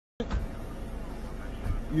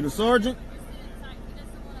You the sergeant?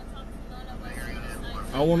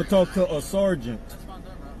 I want to talk to a sergeant.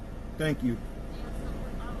 Thank you.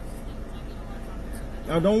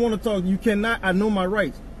 I don't want to talk. You cannot. I know my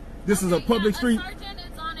rights. This is a public street.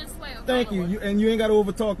 Thank you. And you ain't got to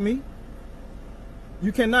overtalk me.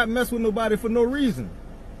 You cannot mess with nobody for no reason.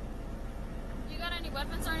 You got any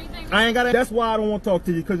weapons or anything? I ain't got it. That's why I don't want to talk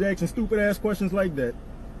to you, because you're asking stupid ass questions like that.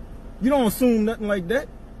 You don't assume nothing like that.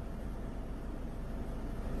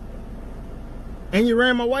 And you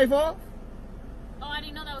ran my wife off? Oh, I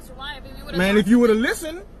didn't know that was your wife. Man, if you would have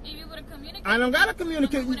listened. If you would have communicated. I don't got to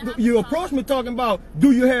communicate. You approached me talking about,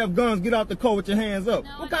 do you have guns? Get out the car with your hands up. No,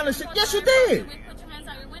 what kind of shit? Yes, you Put did. your hands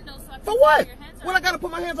out your window so I can For what? your hands What I got to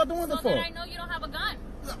put my hands out the window so for? that I know you don't have a gun.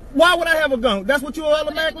 Why would I have a gun? That's what you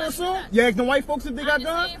automatically assume? You asking white folks if they got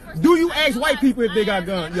guns? Do you ask white people if they got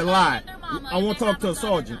guns? You lie. I want to talk to a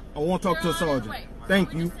sergeant. I want to talk to a sergeant.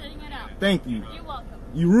 Thank you. Thank you. You're welcome.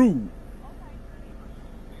 You rude.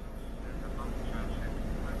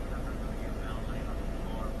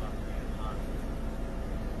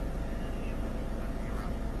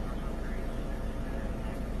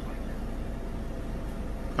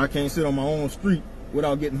 I can't sit on my own street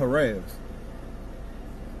without getting harassed.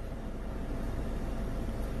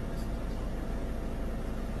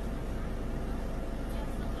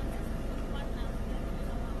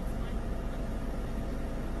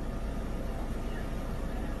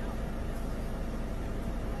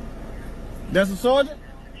 That's a sergeant?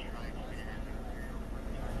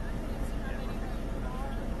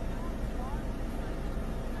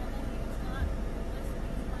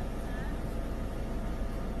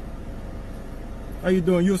 How you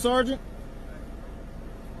doing? You a sergeant?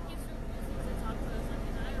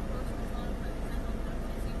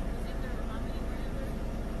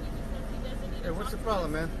 Hey, what's the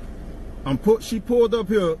problem, man? She pulled up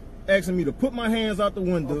here asking me to put my hands out the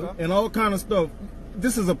window and all kind of stuff.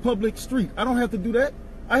 This is a public street. I don't have to do that.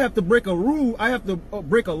 I have to break a rule. I have to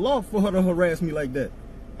break a law for her to harass me like that.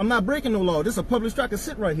 I'm not breaking no law. This is a public street. I can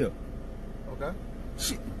sit right here. Okay.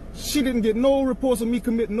 She didn't get no reports of me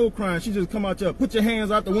committing no crime. She just come out here, put your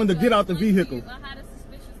hands out the window, get out the vehicle.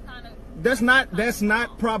 That's not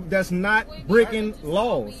breaking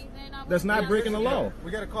laws. That's not breaking the law.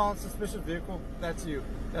 We got a call on suspicious vehicle. That's you.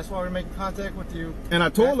 That's why we're making contact with you. And I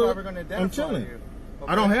told her I'm chilling. chilling.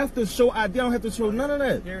 Okay? I don't have to show ID. I don't have to show none of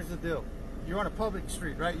that. Here's the deal. You're on a public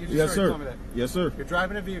street, right? You just yes, sir. Told me that. Yes, sir. You're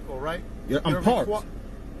driving a vehicle, right? Yeah, I'm parked.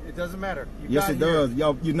 It doesn't matter. Yes, it does.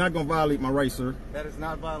 Y'all, you're not gonna violate my rights, sir. That is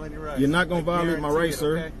not violating your rights. You're not gonna violate my rights,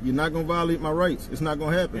 sir. Okay? You're not gonna violate my rights. It's not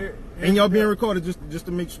gonna happen. And y'all being recorded just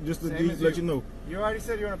to make just to let you know. You already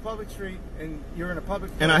said you're on a public street and you're in a public.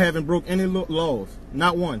 And I haven't broke any laws.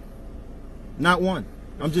 Not one. Not one.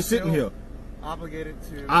 I'm just sitting here. Obligated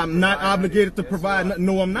to. I'm not obligated to provide.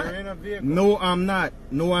 No, I'm not. You're in a vehicle. No, I'm not.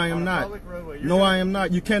 No, I am not. No, I am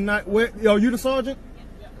not. You cannot. Where? Yo, you the sergeant?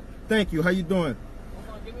 Thank you. How you doing?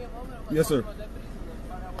 Yes, sir.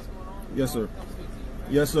 Yes, sir.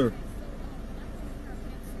 Yes, sir.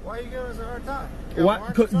 Why are you giving us a hard time? Why?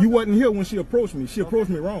 Because you wasn't here when she approached me. She approached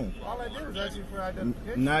me wrong. All I did was ask you for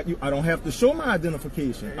identification. Not you. I don't have to show my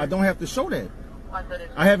identification. I don't have to show that.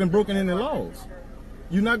 I haven't broken any laws.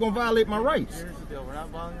 You're not gonna violate my rights. Here's the deal. We're not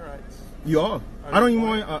violating your rights. You are. I don't even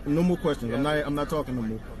want. No more questions. I'm not talking no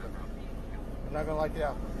more. I'm not gonna like the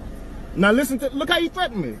outcome. Now listen to. Look how you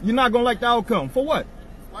threaten me. You're not gonna like the outcome. For what?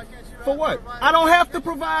 Why can't you? For what? I don't have to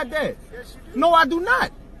provide that. Yes, you do. No, I do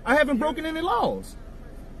not. I haven't broken any laws.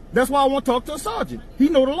 That's why I want to talk to a sergeant. He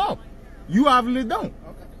know the law. You obviously don't.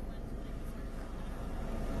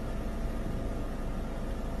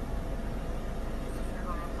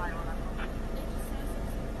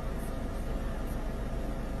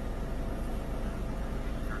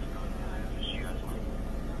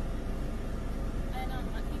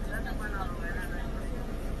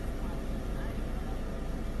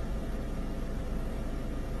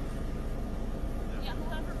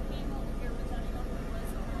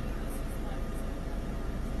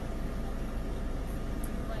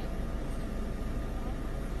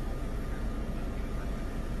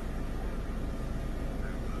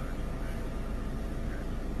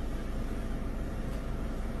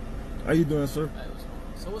 How you doing, sir?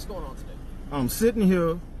 So what's going on today? I'm sitting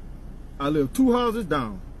here. I live 2 houses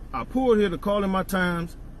down. I pulled here to call in my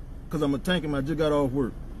times because I'm a tank and I just got off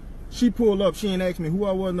work. She pulled up. She ain't asked me who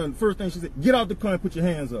I was. Nothing. First thing she said, "Get out the car and put your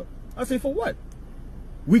hands up." I said, "For what?"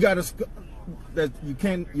 We got to. That you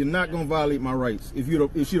can't. You're not gonna violate my rights. If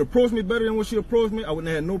she'd approached me better than what she approached me, I wouldn't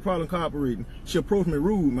have had no problem cooperating. She approached me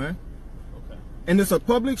rude, man. Okay. And it's a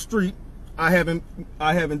public street. I haven't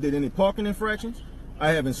did any parking infractions. I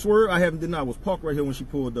haven't swerved. I was parked right here when she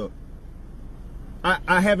pulled up.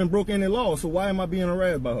 I haven't broken any law, so why am I being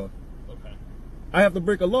harassed by her? Okay. I have to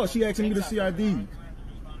break a law. She asking me to see ID.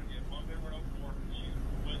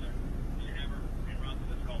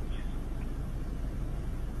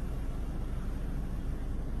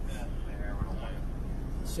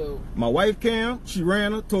 So My wife Cam, she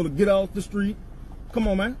ran her, told her get off the street. Come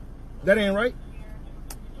on, man. That ain't right.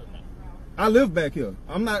 I live back here.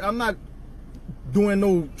 I'm not doing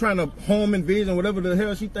no trying to home invasion, whatever the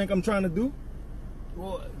hell she think I'm trying to do.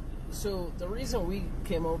 well, so the reason we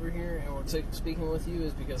came over here and we're speaking with you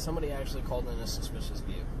is because somebody actually called in a suspicious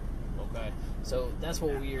vehicle. Okay, so that's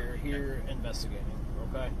what we are here investigating.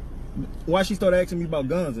 Okay, Why she started asking me about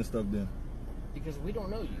guns and stuff then? because we don't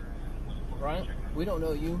know you, right? We don't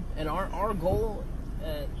know you, and our goal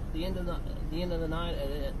at the end of the night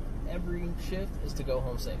at every shift is to go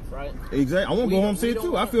home safe, right? Exactly. I want to go home safe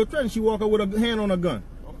too. I feel threatened. She walk up with a hand on a gun.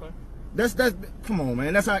 Okay. That's come on,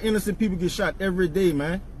 man. That's how innocent people get shot every day,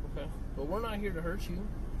 man. Okay. But we're not here to hurt you.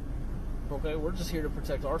 Okay, we're just here to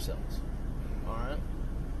protect ourselves. All right.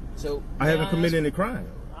 So I haven't committed any crime.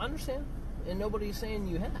 I understand, and nobody's saying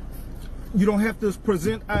you have. You don't have to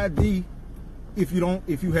present ID if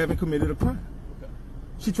you haven't committed a crime. Okay.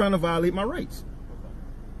 She trying to violate my rights.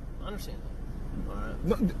 Okay. I understand that. All right.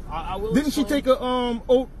 No, I will. didn't she explain- take a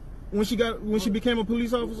oath when she became a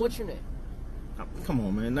police officer? What's your name? Come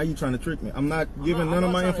on, man. Now you trying to trick me. I'm not giving I'm none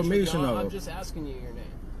of not my trying to trick you. information I'm out. just asking you your name.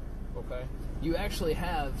 Okay. You actually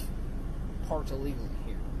have parked illegally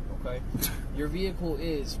here. Okay. Your vehicle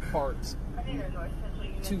is parked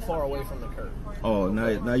too far away from the curb. Oh,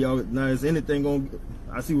 now is anything going?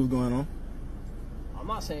 I see what's going on. I'm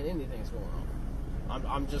not saying anything's going on.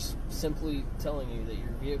 I'm just simply telling you that your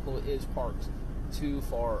vehicle is parked too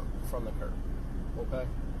far from the curb. Okay?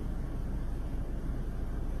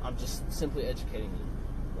 I'm just simply educating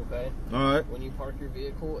you. Okay? All right. When you park your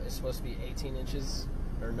vehicle, it's supposed to be 18 inches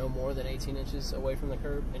or no more than 18 inches away from the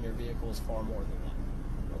curb, and your vehicle is far more than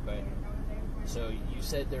that. Okay? So you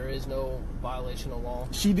said there is no violation of law.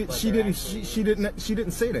 She but there didn't actually she is.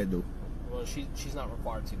 didn't say that though. Well, she's not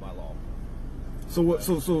required to by law. So what?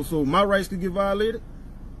 So my rights could get violated.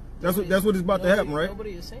 That's what it's about to happen, right?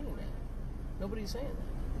 Nobody is saying that. Nobody's saying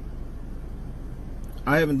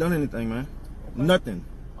that. I haven't done anything, man. Okay. Nothing.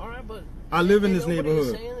 All right, but I live in this nobody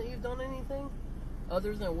neighborhood. is saying that you've done anything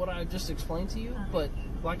other than what I just explained to you. But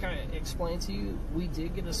like I explained to you, we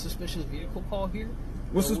did get a suspicious vehicle call here.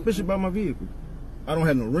 What's So suspicious about my vehicle? I don't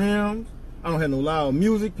have no rims. I don't have no loud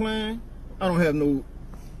music playing. I don't have no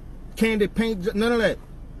candy paint. None of that.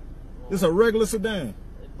 It's a regular sedan.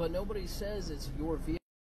 But nobody says it's your vehicle.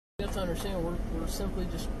 You have to understand, we're simply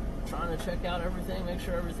just trying to check out everything, make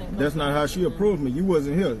sure everything comes That's not how she approached me. You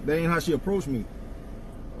wasn't here. That ain't how she approached me.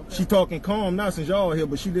 Okay. She talking calm now since y'all here,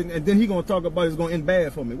 but she didn't. And then he gonna talk about it's gonna end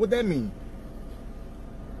bad for me. What that mean?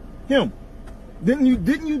 Him? Didn't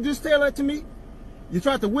you just tell that to me? You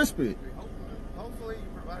tried to whisper it. Hopefully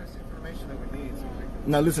you provide us the information that we need. So we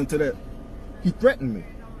can... Now listen to that. He threatened me.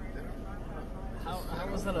 How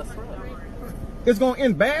was that a threat? It's gonna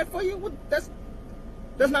end bad for you? What, that's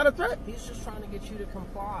not a threat. He's just trying to get you to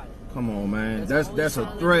comply. Come on, man. That's That's all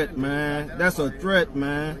a he's threat, trying to do. man. That's a threat,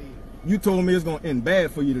 man. You told me it's gonna end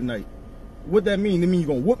bad for you tonight. What that mean? That mean you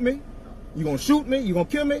gonna whoop me? You gonna shoot me? You gonna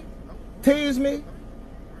kill me? Tase me?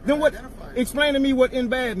 Then what? Explain to me what end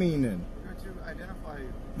bad mean then. We're going to identify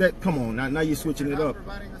you. That come on now you're switching it Not up.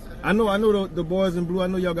 providing us I know the boys in blue. I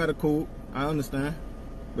know y'all got a code. I understand,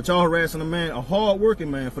 but y'all harassing a hard working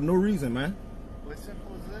man for no reason, man. Well, it's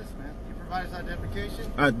simple as this, man. You provide us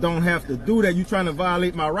identification. I don't have to do that. You trying to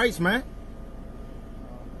violate my rights, man?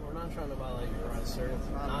 We're not trying to violate your rights, sir.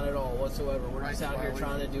 Not at all whatsoever. We're just out here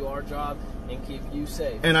trying to do our job and keep you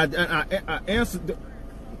safe. And I answered.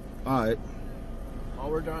 All right. All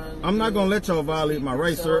we're trying to I'm not do gonna is let y'all violate keep my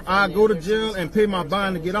rights, sir. yourself I and the go to other jail and citizens pay of my bond to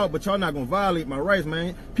Morristown get out, safe. but y'all not gonna violate my rights,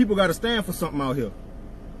 man. People gotta stand for something out here.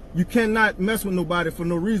 You cannot mess with nobody for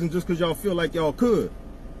no reason just because y'all feel like y'all could.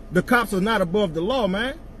 The cops are not above the law,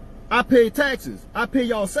 man. I pay taxes. I pay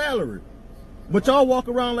y'all salary. But y'all walk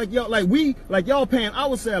around like y'all paying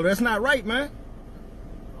our salary. That's not right, man.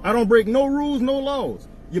 I don't break no rules, no laws.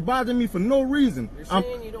 You're bothering me for no reason. You're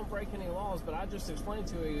saying you don't break any laws, but I just explained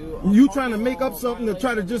to you. You trying to make up something to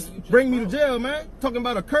try to just bring me to jail, man? Talking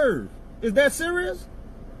about a curve. Is that serious?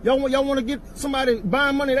 Y'all want to get somebody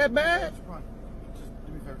buying money that bad? Just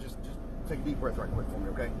do me a favor, just take a deep breath right quick for me,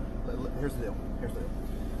 okay? Here's the deal.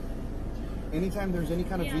 Anytime there's any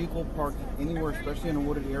kind of vehicle parked anywhere, especially in a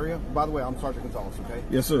wooded area. By the way, I'm Sergeant Gonzalez, okay?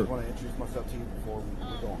 Yes, sir. I want to introduce myself to you before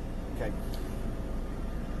we go on. Okay.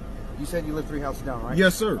 You said you live 3 houses down, right?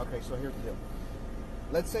 Yes, sir. Okay, so here's the deal.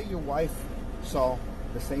 let's say your wife saw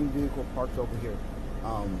the same vehicle parked over here,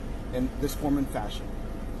 in this form and fashion,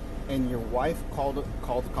 and your wife called the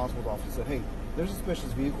constable's office and said, "Hey, there's a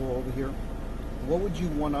suspicious vehicle over here. What would you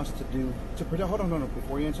want us to do to protect?" Hold on, no.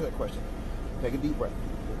 Before you answer that question, take a deep breath.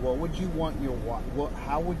 What would you want your wife?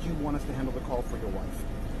 How would you want us to handle the call for your wife?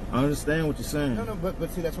 I understand what you're saying. No,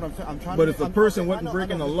 but see, that's what I'm saying. I'm trying. But to, if the I'm, person okay, wasn't I know,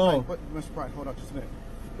 breaking the Mr. law, Bryant, but Mr. Bryant, hold on just a minute.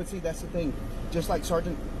 But see, that's the thing. Just like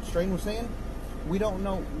Sergeant Strain was saying, we don't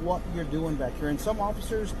know what you're doing back here. And some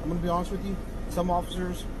officers, I'm going to be honest with you, some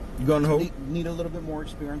officers you gonna hope? need a little bit more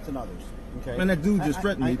experience than others. Okay. Man, that dude just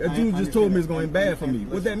threatened me. That dude just told me it's going bad for me.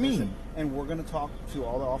 What's that mean? Listen, and we're going to talk to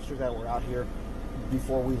all the officers that were out here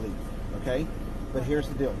before we leave. Okay. But here's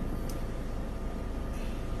the deal.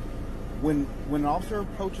 When an officer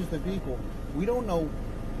approaches the vehicle, we don't know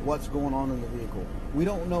what's going on in the vehicle. We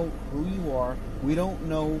don't know who you are. We don't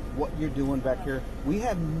know what you're doing back here. We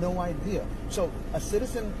have no idea. So a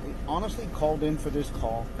citizen honestly called in for this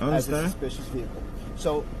call as a suspicious vehicle.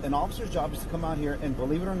 So an officer's job is to come out here, and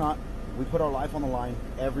believe it or not, we put our life on the line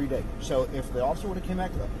every day. So if the officer would have came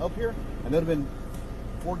back up here, and there'd have been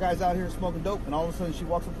 4 guys out here smoking dope, and all of a sudden she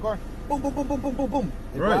walks up the car, boom, boom, boom, boom, boom, boom, boom.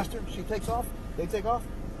 They blast her, she takes off, they take off.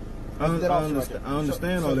 I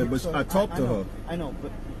understand all that, but I talked to her. I know,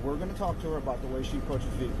 but we're going to talk to her about the way she approaches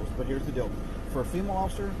vehicles. But here's the deal. For a female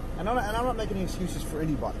officer, and I'm not making any excuses for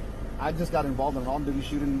anybody. I just got involved in an on-duty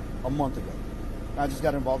shooting a month ago.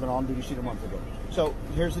 So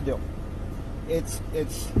here's the deal. It's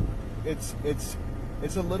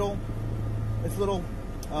a little,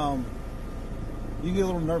 you get a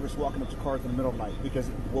little nervous walking up to cars in the middle of the night, because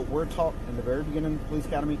what we're taught in the very beginning of Police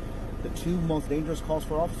Academy, the 2 most dangerous calls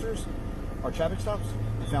for officers are traffic stops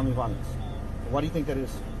and family violence. Why do you think that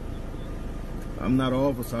is? I'm not an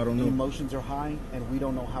officer. I don't know. The emotions are high, and we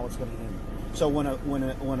don't know how it's going to end. So when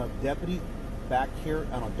a deputy back here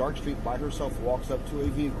on a dark street by herself walks up to a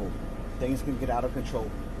vehicle, things can get out of control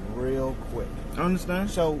real quick. I understand.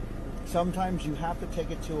 So sometimes you have to take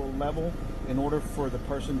it to a level in order for the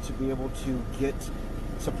person to be able to get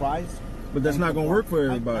surprised. But that's not going to work for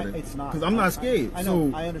everybody. It's not. Because I'm not scared. I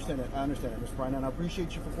know. I understand it, Mr. Bryan, and I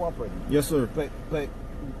appreciate you for cooperating. Yes, sir. But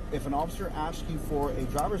if an officer asks you for a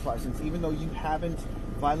driver's license, even though you haven't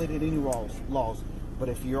violated any laws, but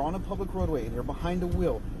if you're on a public roadway and you're behind the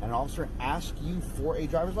wheel and an officer asks you for a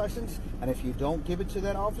driver's license, and if you don't give it to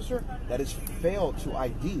that officer, that is failed to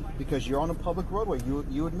ID, because you're on a public roadway.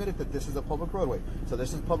 You admitted that this is a public roadway. So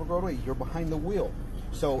this is a public roadway. You're behind the wheel.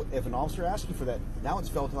 So if an officer asks you for that, now it's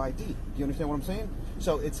failed to ID. Do you understand what I'm saying?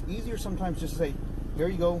 So it's easier sometimes just to say, here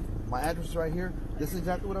you go, my address is right here. This is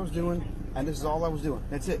exactly what I was doing, and this is all I was doing.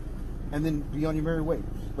 That's it. And then be on your merry way.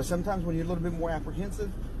 But sometimes when you're a little bit more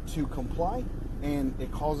apprehensive to comply, and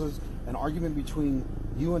it causes an argument between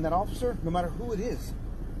you and that officer, no matter who it is,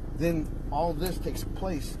 then all this takes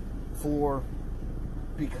place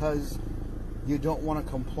because you don't want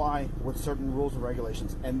to comply with certain rules and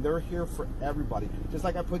regulations, and they're here for everybody. Just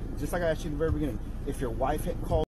like I asked you in the very beginning, if your wife had called